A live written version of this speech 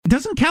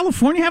doesn't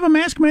California have a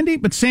mask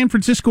mandate? But San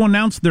Francisco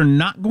announced they're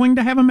not going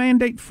to have a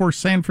mandate for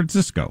San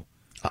Francisco.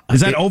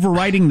 Is that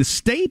overriding the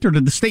state, or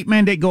did the state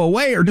mandate go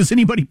away, or does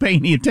anybody pay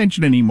any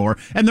attention anymore?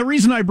 And the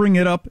reason I bring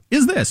it up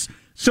is this.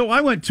 So I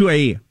went to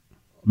a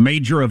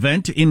major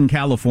event in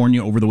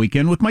California over the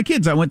weekend with my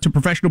kids. I went to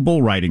professional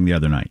bull riding the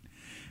other night,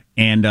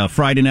 and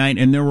Friday night,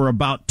 and there were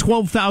about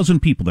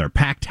 12,000 people there,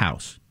 packed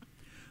house.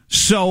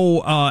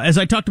 So as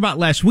I talked about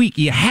last week,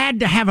 you had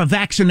to have a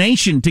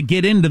vaccination to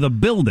get into the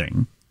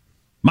building.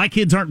 My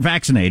kids aren't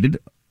vaccinated.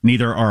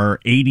 Neither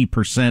are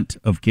 80%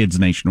 of kids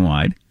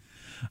nationwide.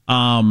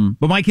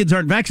 But my kids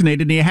aren't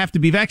vaccinated, and you have to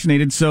be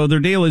vaccinated. So their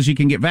deal is you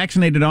can get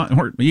vaccinated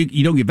or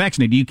you don't get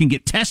vaccinated. You can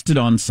get tested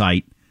on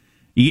site.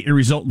 You get your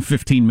result in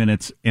 15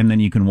 minutes, and then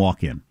you can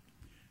walk in.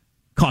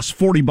 Costs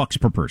 $40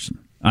 per person.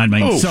 I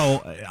mean,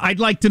 so I'd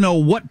like to know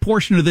what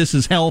portion of this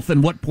is health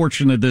and what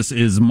portion of this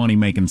is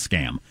money-making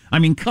scam. I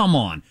mean, come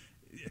on.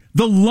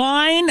 The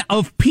line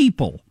of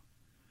people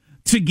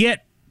to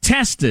get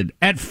tested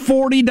at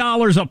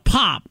 $40 a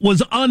pop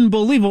was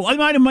unbelievable. I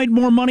might have made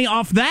more money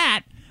off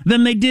that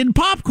than they did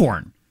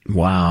popcorn.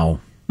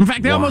 Wow. In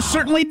fact, they almost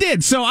certainly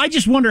did. So I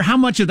just wonder how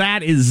much of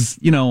that is,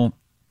 who's going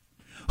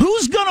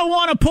to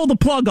want to pull the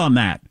plug on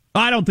that?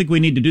 I don't think we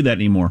need to do that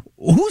anymore.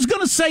 Who's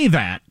going to say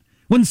that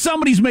when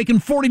somebody's making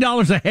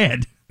 $40 a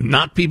head?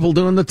 Not people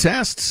doing the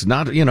tests,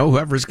 not,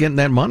 whoever's getting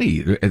that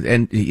money.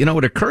 And,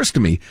 it occurs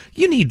to me,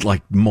 you need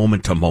like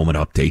moment-to-moment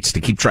updates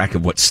to keep track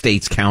of what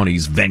states,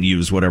 counties,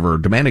 venues, whatever are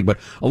demanding. But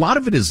a lot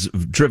of it is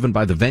driven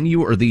by the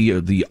venue or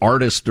the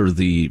artist or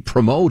the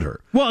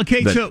promoter. Well,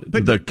 okay,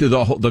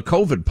 the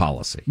COVID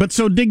policy. But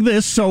so dig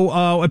this. So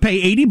I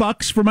pay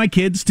 $80 for my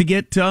kids to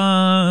get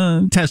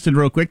tested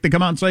real quick. They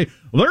come out and say,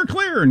 well, they're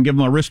clear, and give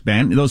them a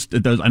wristband.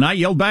 And I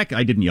yelled back.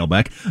 I didn't yell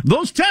back.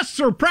 Those tests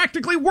are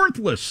practically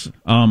worthless.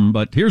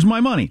 But here's my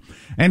money.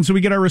 And so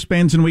we get our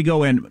wristbands and we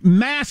go in.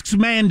 Masks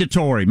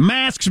mandatory.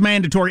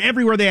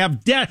 Everywhere they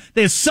have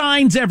there's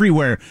signs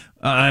everywhere.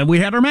 We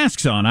had our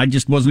masks on. I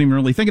just wasn't even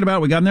really thinking about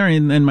it. We got in there,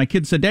 and my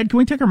kids said, Dad, can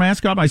we take our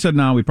mask off? I said,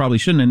 no, we probably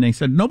shouldn't. And they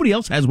said, nobody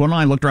else has one.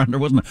 I looked around. There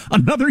wasn't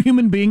another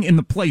human being in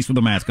the place with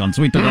a mask on,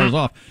 so we took ours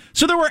off.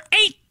 So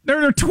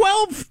there are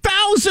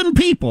 12,000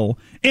 people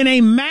in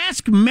a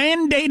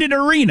mask-mandated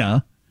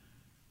arena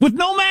with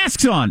no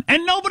masks on,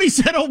 and nobody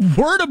said a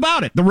word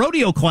about it. The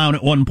rodeo clown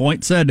at one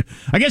point said,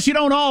 I guess you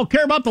don't all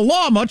care about the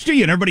law much, do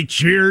you? And everybody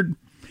cheered.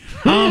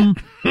 But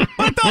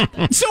I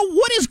thought, so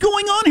what is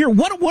going on here?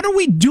 What are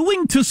we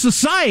doing to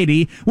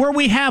society where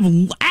we have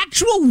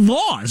actual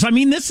laws? I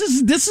mean, this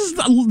has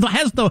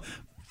the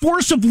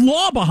force of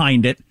law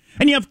behind it,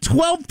 and you have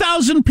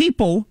 12,000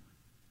 people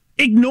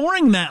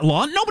ignoring that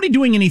law, nobody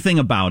doing anything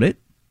about it.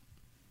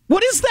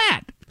 What is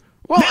that?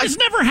 Well, that has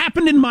never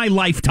happened in my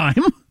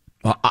lifetime.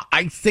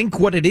 I think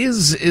what it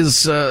is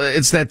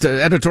it's that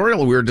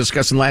editorial we were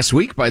discussing last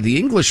week by the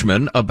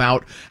Englishman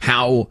about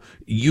how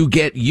you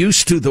get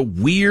used to the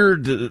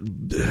weird,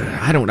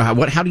 I don't know,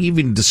 how do you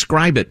even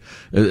describe it,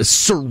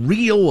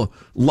 surreal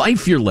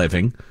life you're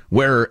living,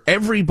 where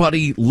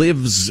everybody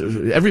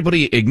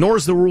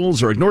ignores the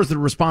rules or ignores the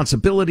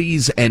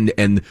responsibilities,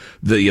 and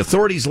the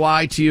authorities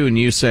lie to you, and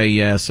you say,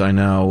 yes, I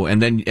know,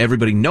 and then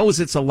everybody knows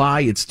it's a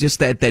lie. It's just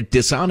that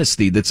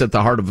dishonesty that's at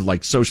the heart of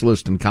like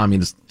socialist and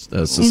communist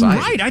society.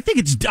 Right. I think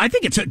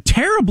it's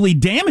terribly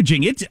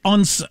damaging. It's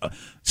on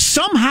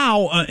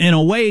somehow in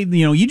a way,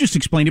 you just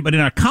explained it, but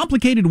in a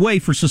complicated way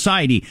for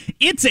society,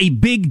 it's a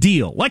big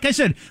deal. Like I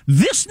said,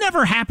 this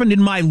never happened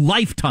in my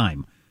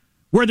lifetime,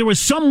 where there was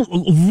some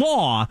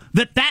law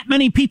that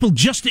many people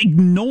just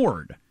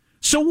ignored.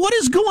 So what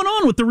is going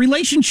on with the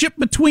relationship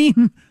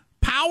between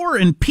power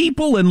and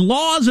people and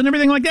laws and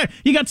everything like that?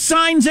 You got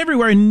signs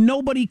everywhere and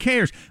nobody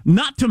cares.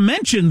 Not to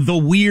mention the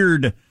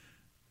weird,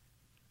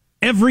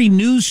 every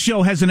news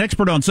show has an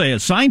expert on, say,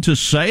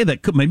 scientists say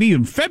that maybe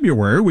in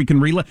February we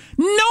can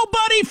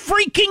Nobody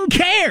freaking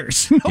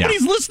cares.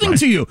 Nobody's listening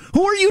to you.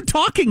 Who are you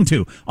talking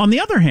to? On the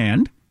other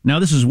hand, now,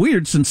 this is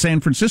weird since San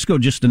Francisco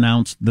just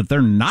announced that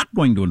they're not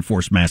going to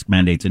enforce mask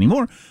mandates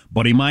anymore.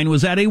 Buddy of mine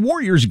was at a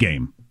Warriors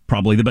game,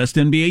 probably the best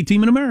NBA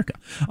team in America,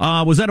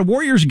 was at a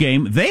Warriors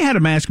game. They had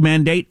a mask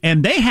mandate,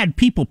 and they had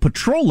people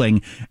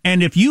patrolling,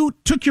 and if you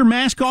took your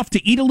mask off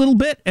to eat a little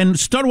bit and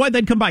stuttered away,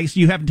 they'd come by. So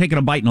you haven't taken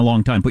a bite in a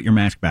long time, put your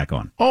mask back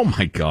on. Oh,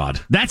 my God.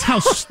 That's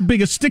how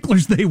big of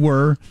sticklers they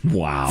were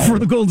for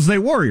the Golden State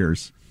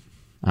Warriors.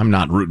 I'm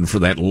not rooting for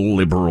that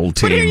liberal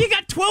team. But here you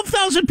got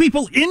 12,000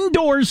 people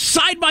indoors,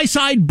 side by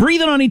side,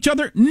 breathing on each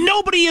other.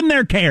 Nobody in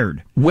there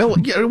cared. Well,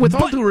 with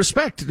all due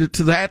respect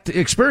to that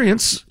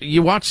experience,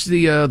 you watch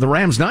the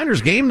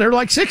Rams-Niners game, there are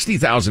like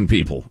 60,000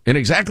 people in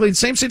exactly the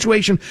same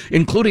situation,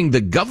 including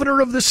the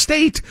governor of the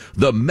state,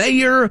 the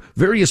mayor,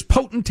 various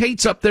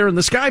potentates up there in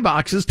the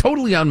skyboxes,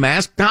 totally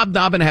unmasked,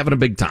 hobnobbing, having a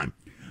big time.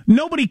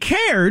 Nobody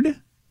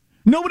cared.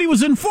 Nobody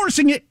was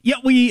enforcing it, yet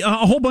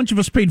a whole bunch of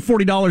us paid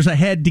 $40 a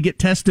head to get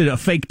tested, a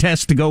fake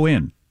test to go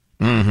in.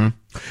 Mm-hmm.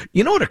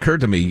 You know what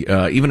occurred to me,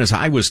 even as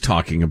I was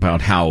talking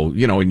about how,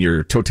 in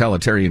your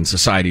totalitarian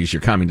societies,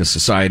 your communist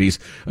societies,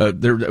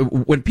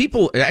 when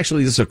people,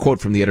 actually this is a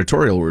quote from the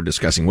editorial we were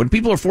discussing, when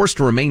people are forced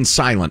to remain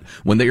silent,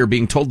 when they are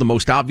being told the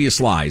most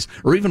obvious lies,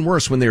 or even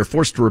worse, when they are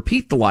forced to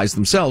repeat the lies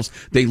themselves,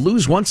 they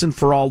lose once and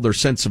for all their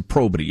sense of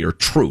probity or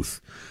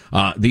truth,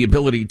 the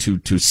ability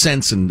to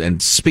sense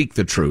and speak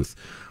the truth.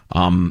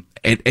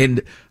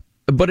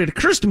 But it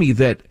occurs to me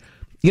that,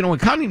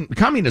 in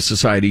communist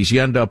societies, you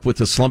end up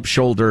with a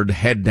slump-shouldered,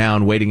 head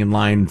down, waiting in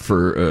line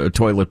for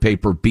toilet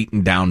paper,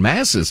 beaten down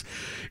masses.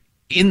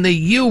 In the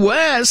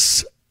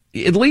U.S.,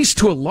 at least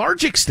to a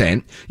large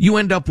extent, you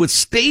end up with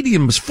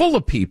stadiums full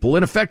of people,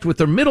 in effect with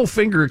their middle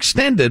finger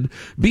extended,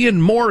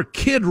 being more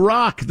Kid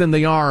Rock than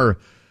they are.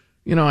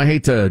 I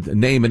hate to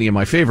name any of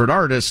my favorite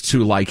artists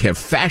who have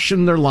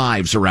fashioned their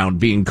lives around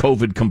being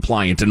COVID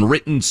compliant and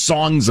written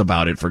songs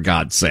about it, for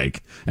God's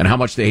sake, and how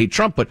much they hate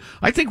Trump. But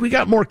I think we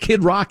got more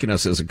Kid Rock in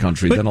us as a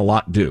country than a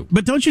lot do.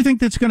 But don't you think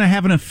that's going to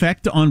have an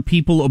effect on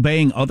people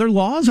obeying other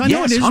laws? I know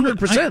yes, it is.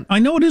 100%. I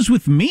know it is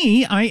with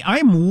me.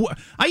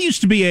 I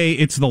used to be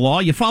it's the law.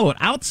 You follow it.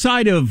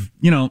 Outside of,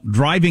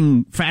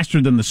 driving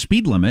faster than the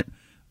speed limit,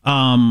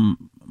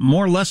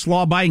 more or less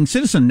law-abiding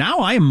citizen. Now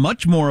I am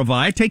much more of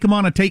I take them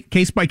on a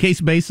case-by-case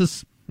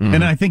basis,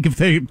 and I think if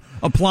they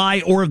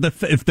apply or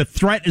if the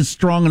threat is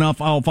strong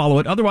enough, I'll follow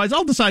it. Otherwise,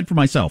 I'll decide for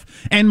myself.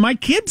 And my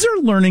kids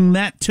are learning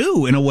that,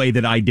 too, in a way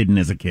that I didn't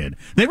as a kid.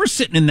 They were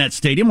sitting in that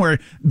stadium where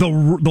the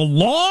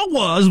law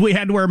was we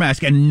had to wear a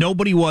mask, and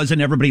nobody was,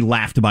 and everybody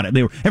laughed about it.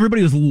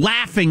 Everybody was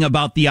laughing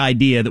about the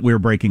idea that we were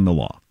breaking the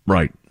law.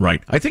 Right.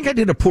 I think I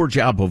did a poor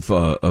job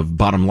of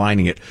bottom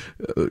lining it.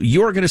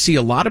 You are going to see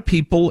a lot of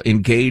people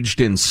engaged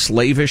in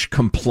slavish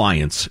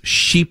compliance,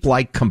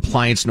 sheep-like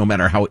compliance, no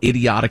matter how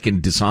idiotic and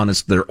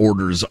dishonest their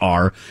orders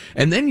are.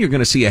 And then you're going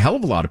to see a hell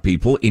of a lot of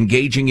people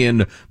engaging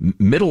in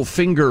middle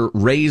finger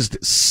raised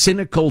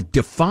cynical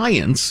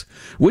defiance,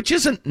 which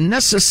isn't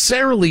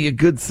necessarily a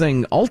good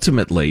thing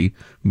ultimately.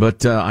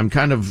 But I'm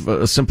kind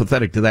of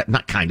sympathetic to that.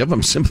 Not kind of.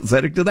 I'm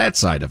sympathetic to that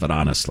side of it,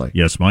 honestly.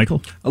 Yes,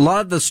 Michael? A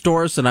lot of the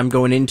stores that I'm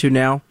going into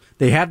now,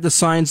 they have the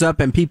signs up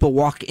and people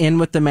walk in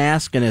with the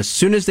mask, and as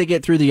soon as they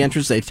get through the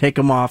entrance, they take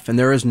them off, and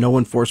there is no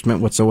enforcement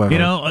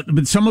whatsoever.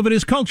 But some of it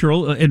is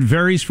cultural. It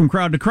varies from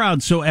crowd to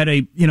crowd. So at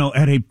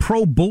a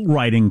pro bull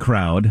riding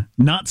crowd,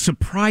 not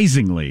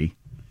surprisingly,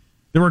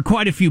 there were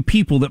quite a few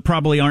people that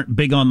probably aren't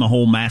big on the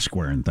whole mask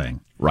wearing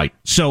thing. Right.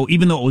 So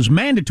even though it was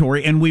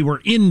mandatory and we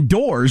were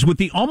indoors with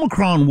the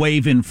Omicron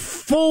wave in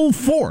full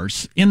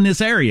force in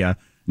this area,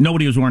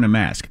 nobody was wearing a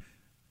mask.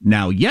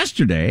 Now,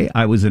 yesterday,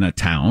 I was in a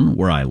town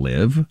where I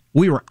live.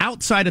 We were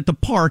outside at the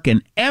park,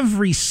 and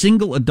every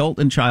single adult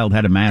and child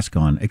had a mask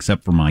on,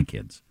 except for my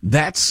kids.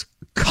 That's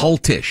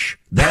cultish.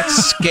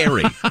 That's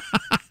scary.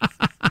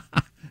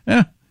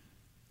 Yeah.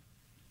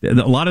 A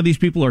lot of these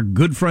people are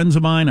good friends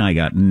of mine. I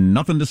got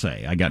nothing to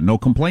say. I got no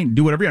complaint.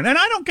 Do whatever you want. And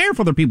I don't care if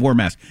other people wear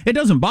masks. It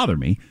doesn't bother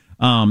me.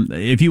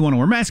 If you want to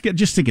wear a mask, I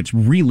just think it's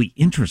really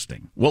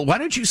interesting. Well, why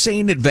don't you say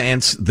in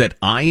advance that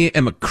I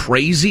am a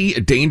crazy,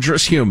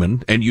 dangerous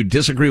human and you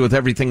disagree with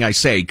everything I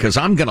say, because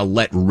I'm going to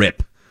let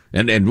rip.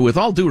 And with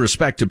all due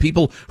respect to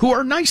people who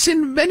are nice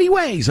in many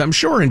ways, I'm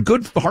sure, and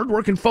good,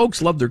 hardworking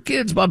folks, love their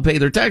kids, pay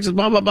their taxes,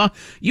 blah, blah, blah.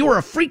 You are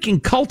a freaking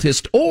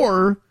cultist,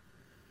 or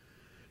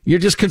you're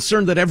just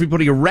concerned that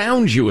everybody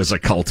around you is a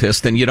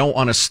cultist and you don't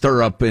want to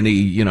stir up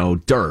any,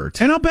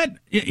 dirt. And I'll bet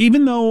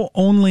even though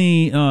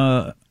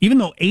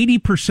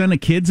 80%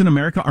 of kids in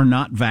America are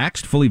not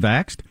fully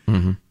vaxxed,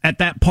 at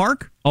that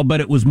park, I'll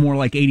bet it was more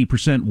like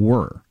 80%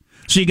 were.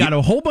 So you got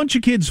a whole bunch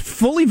of kids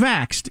fully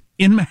vaxxed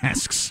in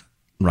masks.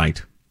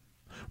 Right.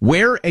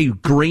 Wear a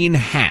green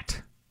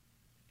hat.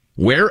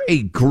 Wear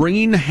a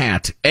green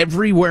hat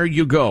everywhere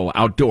you go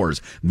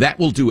outdoors. That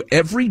will do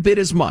every bit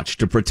as much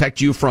to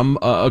protect you from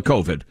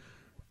COVID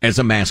as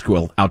a mask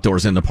will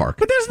outdoors in the park.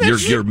 But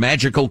your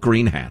magical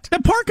green hat.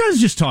 The park I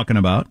was just talking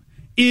about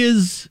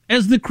is,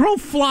 as the crow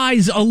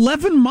flies,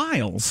 11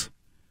 miles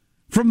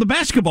from the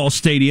basketball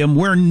stadium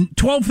where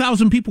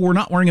 12,000 people were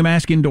not wearing a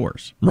mask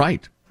indoors.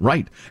 Right.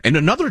 And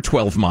another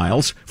 12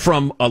 miles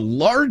from a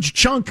large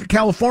chunk of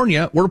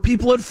California where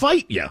people would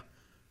fight you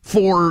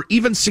for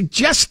even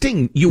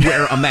suggesting you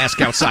wear a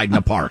mask outside in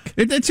the park.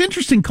 It's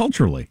interesting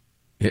culturally.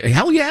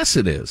 Hell yes,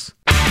 it is.